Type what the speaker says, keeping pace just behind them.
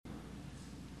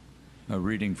A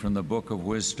reading from the Book of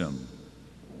Wisdom.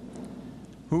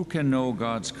 Who can know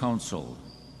God's counsel,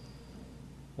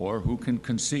 or who can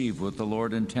conceive what the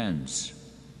Lord intends?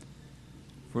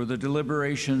 For the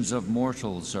deliberations of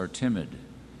mortals are timid,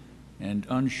 and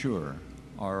unsure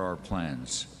are our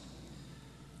plans.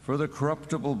 For the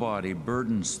corruptible body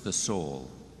burdens the soul,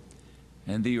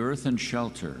 and the earthen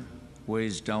shelter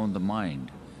weighs down the mind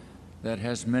that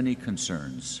has many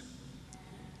concerns.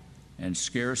 And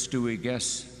scarce do we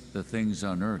guess the things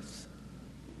on earth,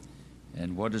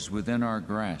 and what is within our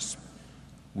grasp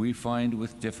we find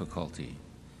with difficulty.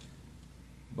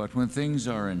 But when things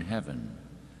are in heaven,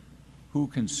 who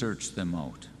can search them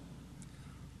out?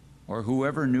 Or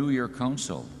whoever knew your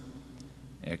counsel,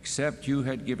 except you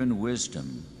had given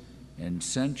wisdom and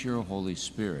sent your Holy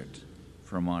Spirit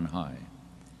from on high?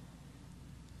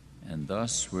 And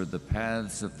thus were the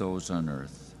paths of those on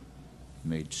earth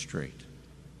made straight.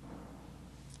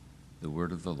 The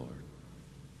word of the Lord.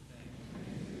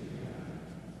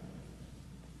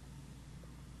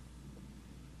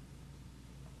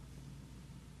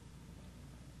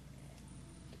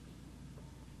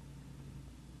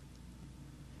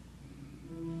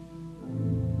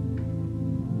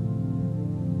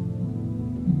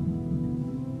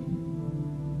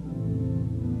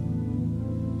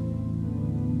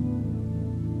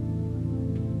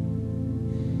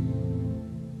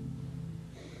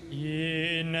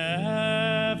 In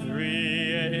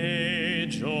every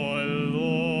age, O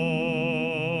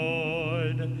Lord,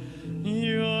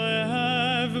 you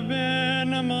have been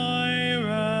my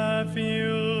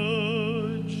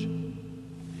refuge.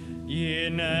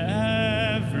 In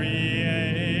every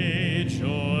age, O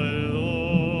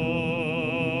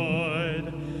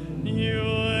Lord, you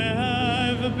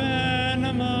have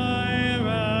been my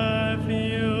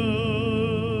refuge.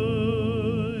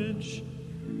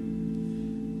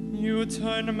 You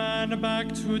turn man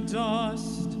back to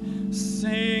dust,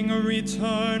 saying,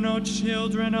 "Return, O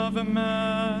children of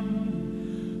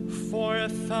man." For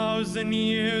 1,000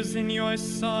 years in your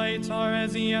sight are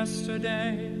as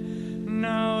yesterday,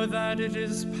 now that it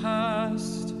is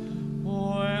past,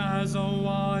 or as a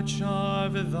watch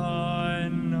of the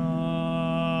night.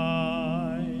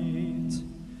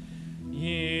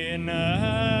 In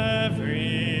every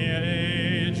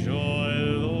age, O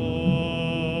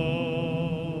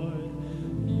Lord,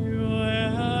 you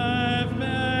have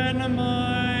been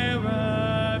my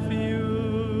refuge.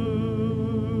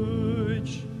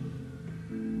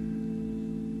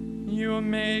 You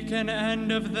make an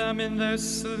end of them in their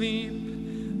sleep.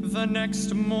 The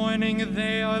next morning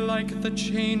they are like the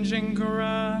changing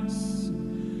grass,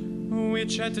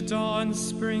 which at dawn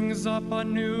springs up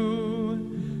anew,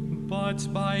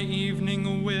 but by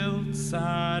evening wilts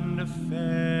and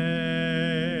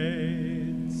fades.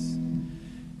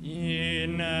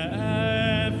 In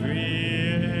every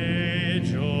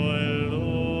age, O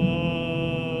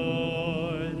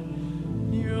Lord,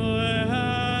 you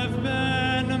have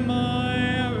been my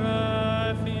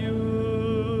refuge.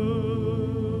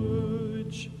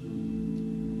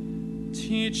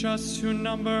 Teach us to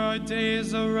number our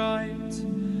days aright,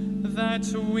 that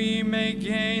we may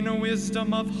gain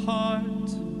wisdom of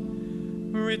heart.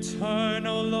 Return,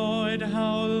 O Lord,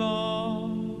 how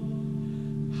long?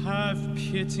 Have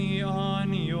pity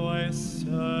on your servants.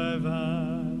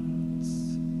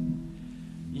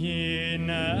 In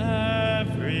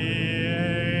every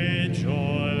age, O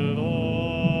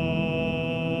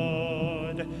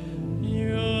Lord,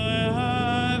 you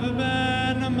have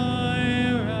been my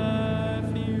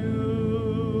refuge.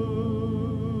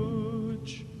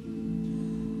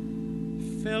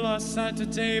 Fill us at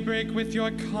daybreak with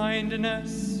your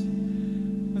kindness,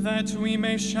 that we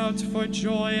may shout for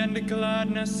joy and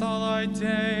gladness all our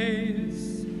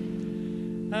days.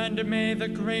 And may the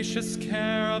gracious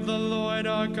care of the Lord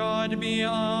our God be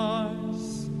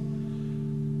ours.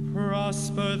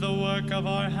 Prosper the work of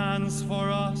our hands for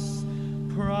us,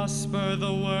 prosper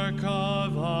the work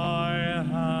of our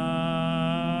hands.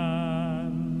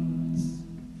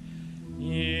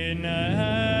 In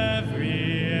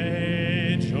every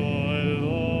age, O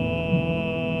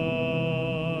Lord,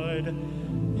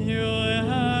 you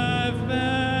have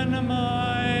been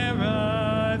my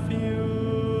refuge.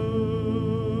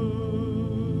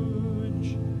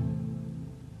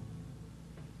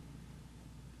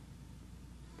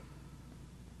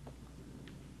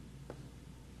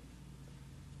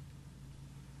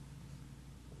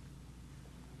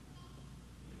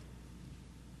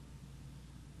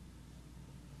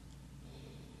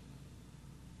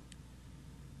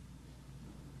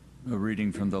 A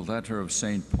reading from the letter of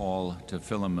St. Paul to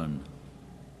Philemon.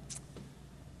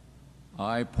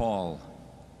 I, Paul,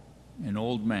 an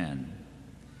old man,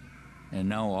 and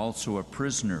now also a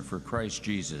prisoner for Christ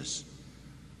Jesus,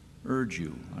 urge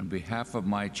you on behalf of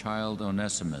my child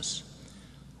Onesimus,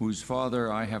 whose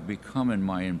father I have become in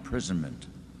my imprisonment.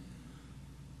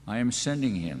 I am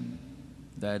sending him,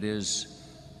 that is,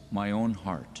 my own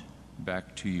heart,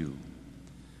 back to you.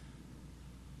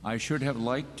 I should have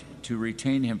liked to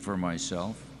retain him for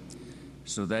myself,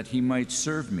 so that he might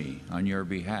serve me on your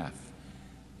behalf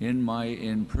in my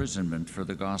imprisonment for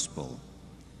the gospel.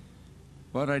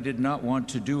 But I did not want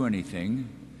to do anything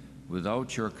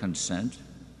without your consent,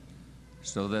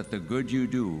 so that the good you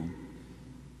do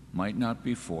might not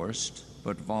be forced,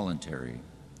 but voluntary.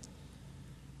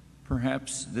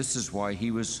 Perhaps this is why he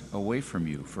was away from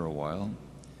you for a while,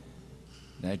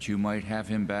 that you might have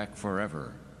him back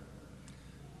forever,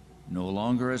 no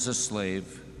longer as a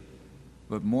slave,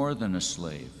 but more than a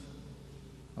slave,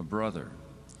 a brother,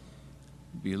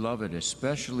 beloved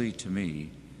especially to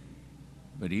me,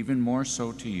 but even more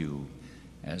so to you,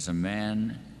 as a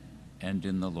man and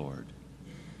in the Lord.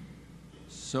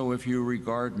 So if you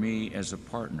regard me as a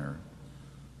partner,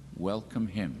 welcome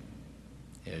him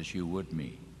as you would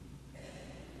me.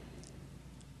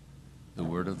 The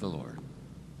word of the Lord.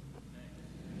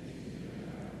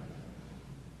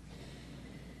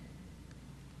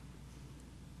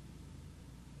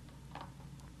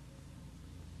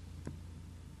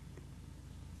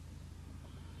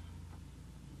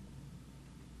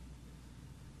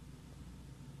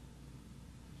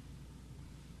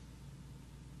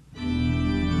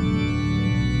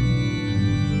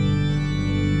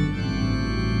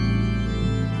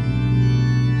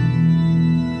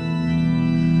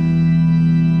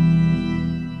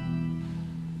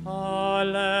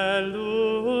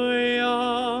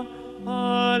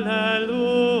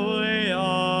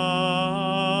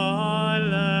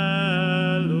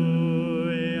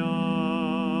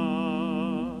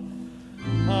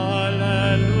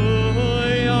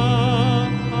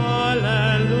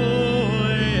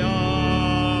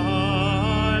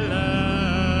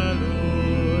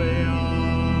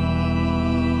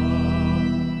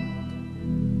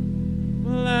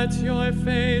 Let your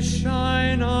face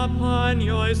shine upon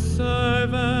your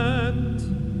servant,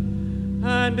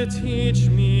 and teach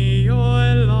me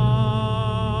your laws.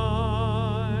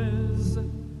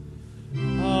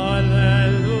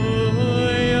 Alleluia,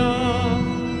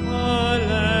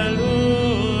 alleluia,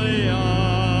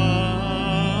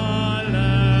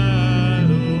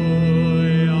 alleluia.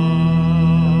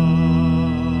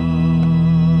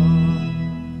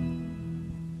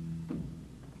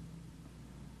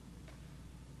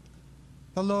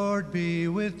 The Lord be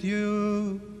with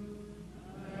you.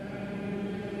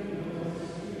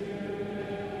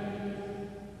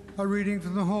 A reading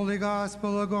from the Holy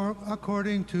Gospel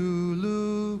according to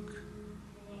Luke.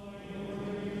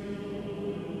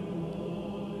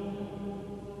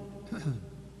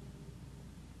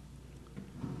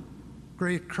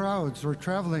 Great crowds were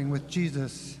traveling with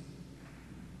Jesus,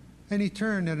 and he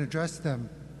turned and addressed them.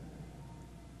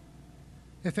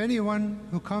 If anyone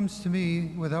who comes to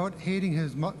me without hating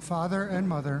his father and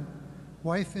mother,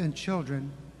 wife and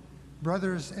children,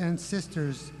 brothers and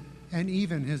sisters, and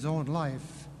even his own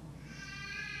life,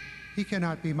 he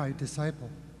cannot be my disciple.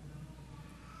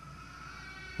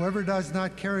 Whoever does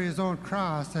not carry his own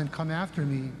cross and come after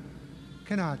me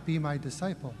cannot be my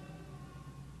disciple.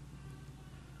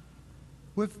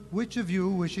 Which of you,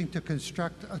 wishing to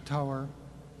construct a tower,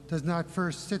 does not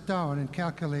first sit down and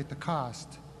calculate the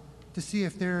cost to see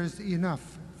if there is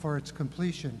enough for its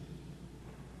completion?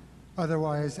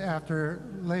 Otherwise, after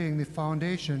laying the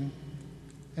foundation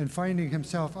and finding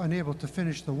himself unable to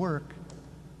finish the work,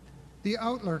 the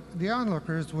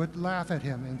onlookers would laugh at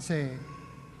him and say,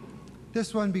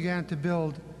 "This one began to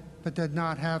build but did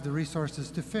not have the resources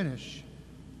to finish."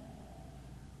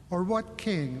 Or what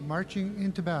king, marching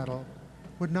into battle,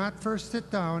 would not first sit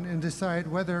down and decide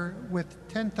whether, with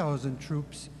 10,000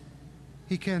 troops,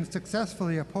 he can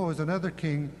successfully oppose another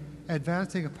king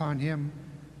advancing upon him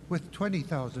with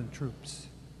 20,000 troops?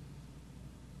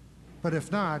 But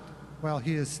if not, while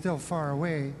he is still far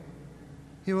away,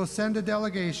 he will send a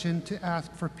delegation to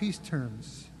ask for peace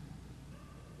terms.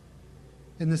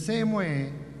 In the same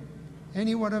way,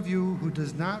 any one of you who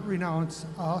does not renounce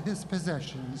all his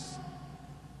possessions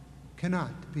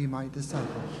cannot be my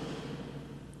disciple.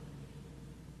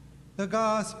 The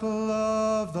Gospel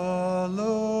of the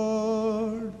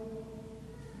Lord.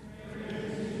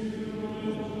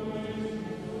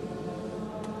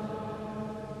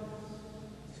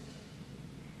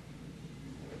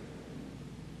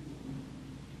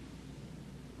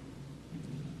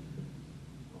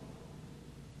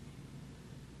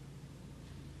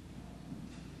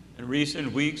 In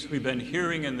recent weeks, we've been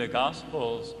hearing in the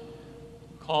Gospels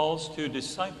calls to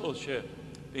discipleship,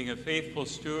 being a faithful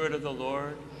steward of the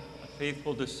Lord, a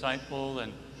faithful disciple,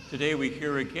 and today we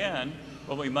hear again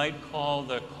what we might call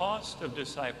the cost of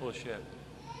discipleship.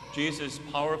 Jesus'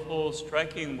 powerful,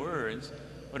 striking words,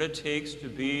 what it takes to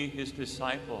be his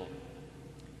disciple.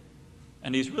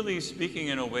 And he's really speaking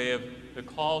in a way of the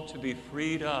call to be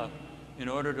freed up in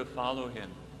order to follow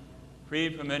him,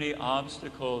 freed from any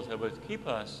obstacles that would keep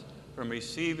us from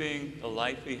receiving the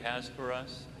life he has for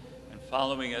us and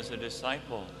following as a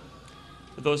disciple.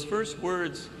 But those first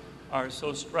words are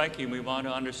so striking, we want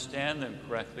to understand them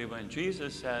correctly. When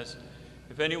Jesus says,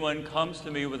 if anyone comes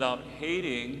to me without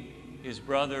hating his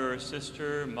brother or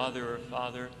sister, mother or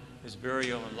father, his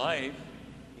very own life,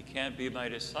 he can't be my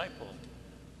disciple.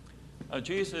 Now,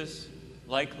 Jesus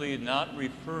likely not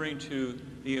referring to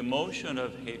the emotion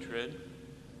of hatred,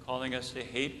 calling us to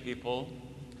hate people,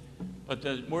 but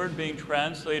the word being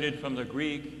translated from the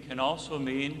Greek can also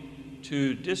mean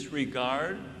to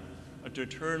disregard or to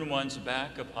turn one's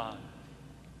back upon.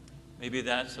 Maybe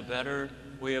that's a better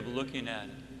way of looking at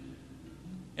it.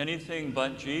 Anything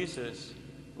but Jesus,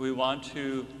 we want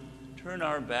to turn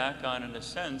our back on, in a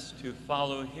sense, to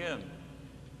follow him.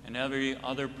 And every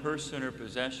other person or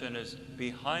possession is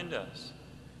behind us.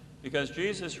 Because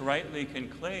Jesus rightly can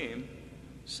claim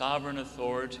sovereign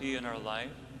authority in our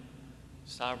life,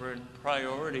 sovereign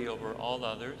priority over all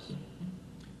others,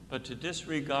 but to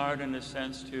disregard, in a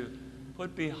sense, to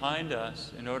put behind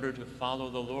us in order to follow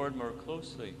the Lord more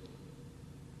closely.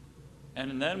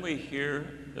 And then we hear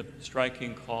the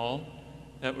striking call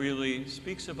that really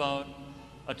speaks about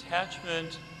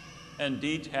attachment and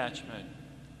detachment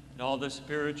and all the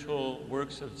spiritual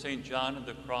works of St. John of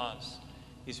the Cross.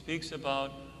 He speaks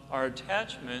about our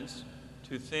attachments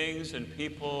to things and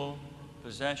people,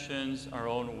 possessions, our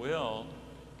own will,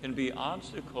 can be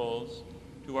obstacles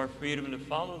to our freedom to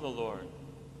follow the Lord.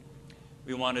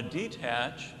 We want to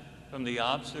detach from the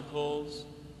obstacles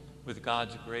with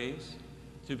God's grace,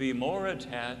 to be more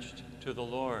attached to the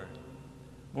Lord,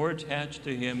 more attached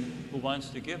to him who wants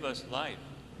to give us life.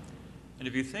 And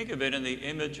if you think of it in the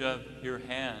image of your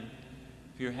hand,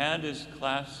 if your hand is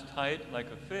clasped tight like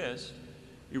a fist,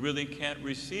 you really can't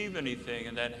receive anything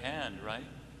in that hand, right?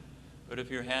 But if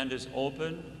your hand is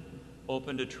open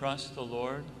to trust the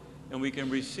Lord, then we can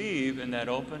receive in that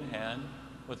open hand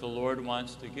what the Lord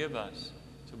wants to give us,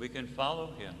 so we can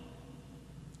follow him.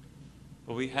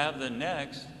 But we have the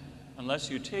next, unless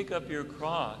you take up your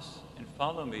cross and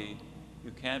follow me,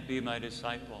 you can't be my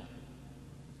disciple.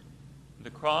 The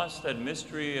cross, that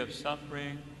mystery of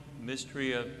suffering,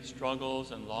 mystery of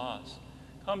struggles and loss,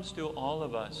 comes to all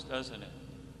of us, doesn't it?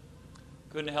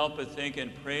 Couldn't help but think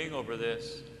in praying over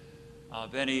this,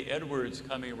 Benny Edwards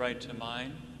coming right to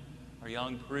mind, our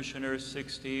young parishioner,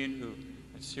 16, who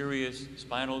had serious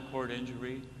spinal cord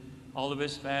injury. All of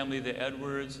his family, the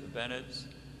Edwards, the Bennetts,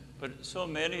 but so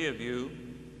many of you,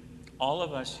 all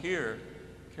of us here,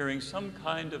 carrying some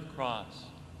kind of cross,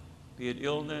 be it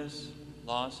illness,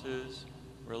 losses,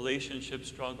 relationship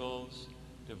struggles,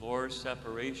 divorce,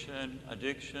 separation,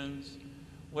 addictions,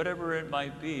 whatever it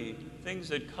might be, things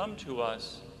that come to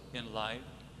us in life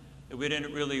that we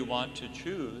didn't really want to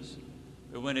choose,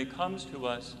 but when it comes to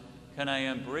us, can I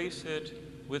embrace it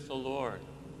with the Lord?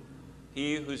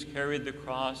 He who's carried the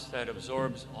cross that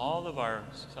absorbs all of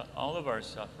our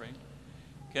suffering,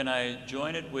 can I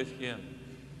join it with him?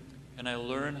 Can I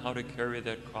learn how to carry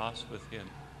that cross with him?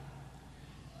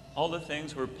 All the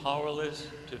things we're powerless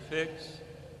to fix,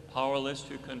 powerless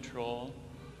to control,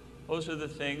 those are the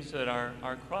things that are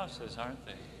our crosses, aren't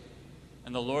they?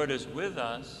 And the Lord is with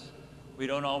us. We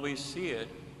don't always see it,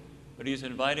 but he's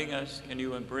inviting us, can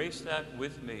you embrace that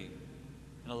with me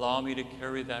and allow me to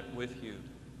carry that with you?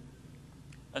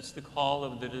 That's the call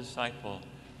of the disciple,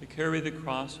 to carry the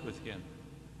cross with him.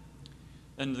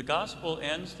 And the gospel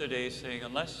ends today saying,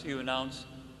 unless you announce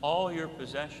all your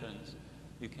possessions,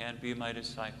 you can't be my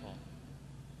disciple.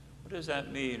 What does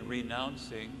that mean,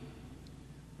 renouncing?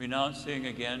 Renouncing,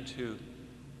 again, to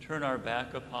turn our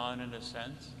back upon, in a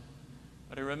sense.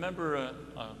 But I remember a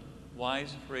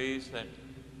wise phrase that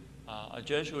a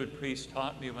Jesuit priest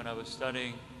taught me when I was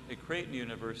studying at Creighton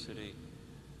University.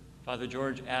 Father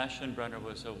George Aschenbrenner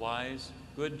was a wise,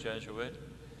 good Jesuit,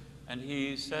 and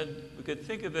he said we could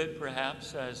think of it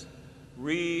perhaps as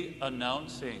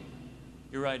re-announcing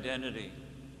your identity.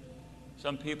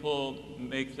 Some people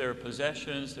make their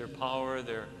possessions, their power,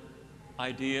 their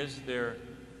ideas, their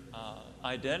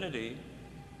identity,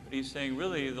 but he's saying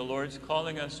really the Lord's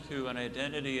calling us to an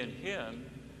identity in him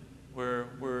where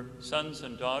we're sons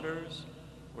and daughters,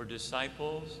 we're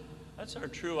disciples. That's our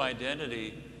true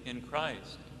identity in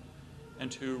Christ.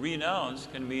 And to renounce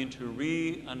can mean to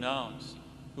re-announce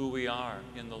who we are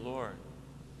in the Lord.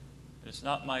 It's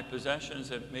not my possessions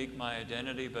that make my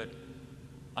identity, but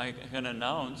I can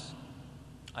announce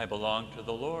I belong to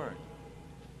the Lord.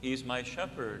 He's my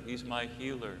shepherd. He's my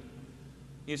healer.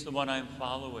 He's the one I'm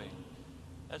following.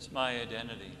 That's my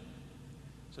identity.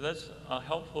 So that's a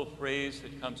helpful phrase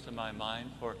that comes to my mind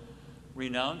for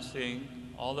renouncing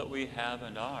all that we have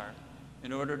and are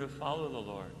in order to follow the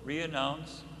Lord.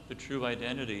 Re-announce the true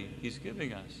identity He's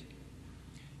giving us.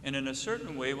 And in a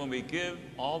certain way, when we give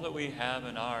all that we have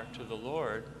and are to the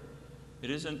Lord,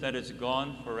 it isn't that it's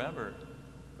gone forever,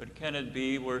 but can it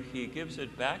be where He gives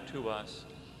it back to us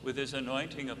with His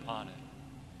anointing upon it,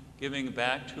 giving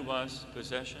back to us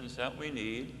possessions that we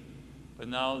need, but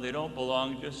now they don't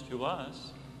belong just to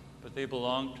us, but they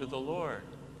belong to the Lord,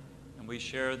 and we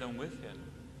share them with Him.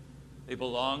 They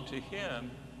belong to Him,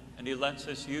 and He lets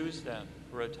us use them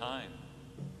for a time.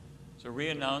 So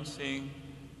re-announcing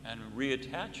and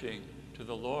reattaching to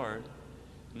the Lord,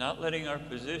 not letting our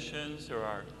positions or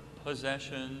our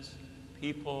possessions,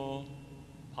 people,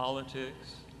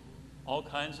 politics, all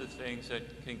kinds of things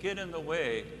that can get in the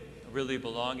way of really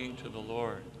belonging to the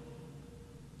Lord.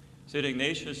 St.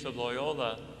 Ignatius of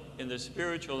Loyola, in the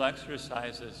spiritual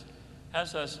exercises,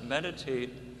 has us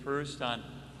meditate first on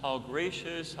how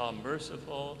gracious, how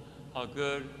merciful, how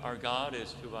good our God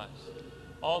is to us,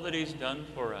 all that He's done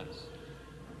for us,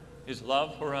 His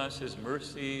love for us, His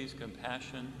mercy, His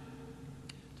compassion.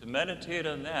 To meditate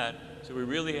on that so we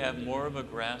really have more of a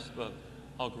grasp of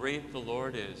how great the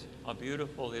Lord is, how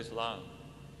beautiful His love.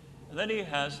 And then He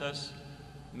has us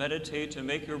meditate to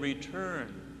make a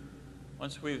return.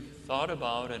 Once we've thought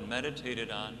about and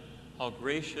meditated on how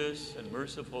gracious and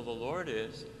merciful the Lord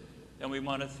is, then we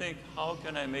want to think, how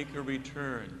can I make a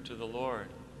return to the Lord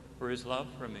for His love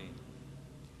for me?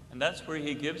 And that's where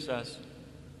He gives us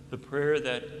the prayer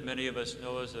that many of us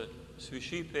know as a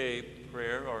Suscipe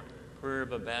prayer, or prayer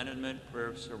of abandonment, prayer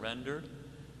of surrender.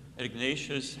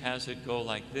 Ignatius has it go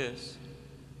like this: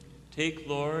 take,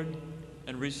 Lord,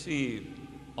 and receive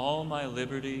all my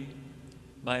liberty,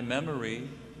 my memory,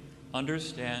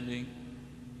 understanding,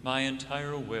 my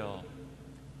entire will,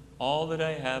 all that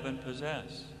I have and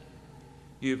possess.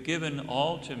 You have given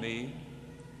all to me.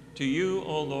 To you,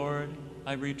 O Lord,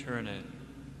 I return it.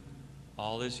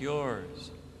 All is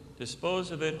yours.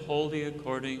 Dispose of it wholly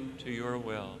according to your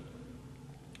will.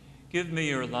 Give me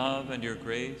your love and your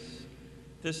grace.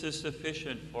 This is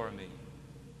sufficient for me.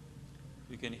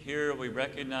 We can hear, we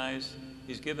recognize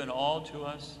He's given all to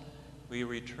us. We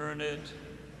return it,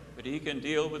 but He can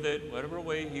deal with it whatever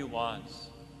way He wants.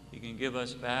 He can give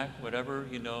us back whatever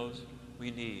He knows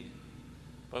we need.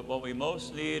 But what we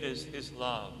most need is His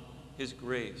love, His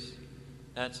grace.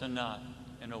 That's enough,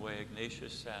 in a way,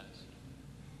 Ignatius says.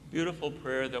 Beautiful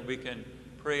prayer that we can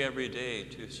pray every day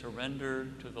to surrender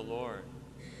to the Lord.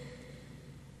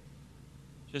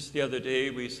 Just the other day,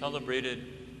 we celebrated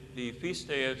the feast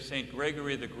day of St.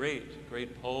 Gregory the Great,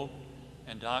 great Pope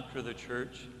and doctor of the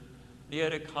Church. He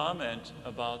had a comment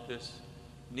about this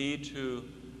need to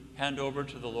hand over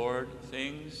to the Lord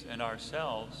things and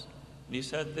ourselves. And he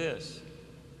said this: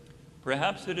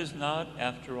 perhaps it is not,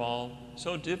 after all,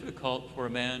 so difficult for a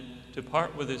man to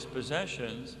part with his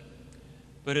possessions,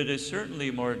 but it is certainly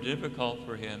more difficult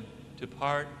for him to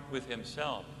part with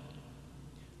himself.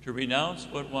 To renounce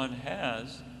what one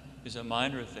has is a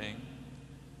minor thing,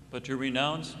 but to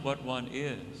renounce what one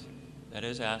is, that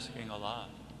is asking a lot.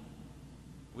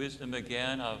 Wisdom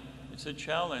again of, it's a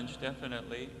challenge,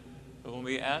 definitely, but when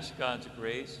we ask God's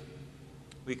grace,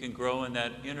 we can grow in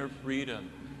that inner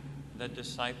freedom, that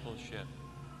discipleship.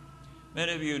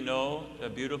 Many of you know the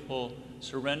beautiful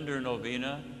surrender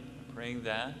novena, praying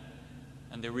that,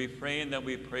 and the refrain that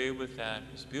we pray with that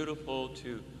is beautiful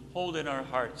to hold in our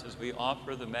hearts as we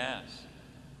offer the Mass,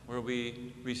 where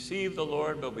we receive the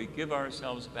Lord, but we give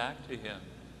ourselves back to Him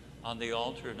on the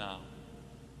altar now.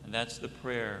 And that's the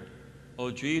prayer. Oh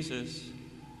Jesus,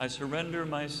 I surrender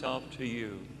myself to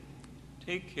you.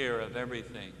 Take care of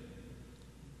everything.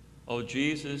 Oh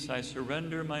Jesus, I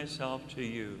surrender myself to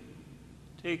you.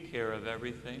 Take care of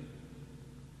everything.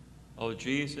 Oh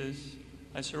Jesus,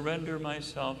 I surrender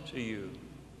myself to you.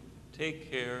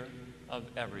 Take care of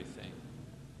everything.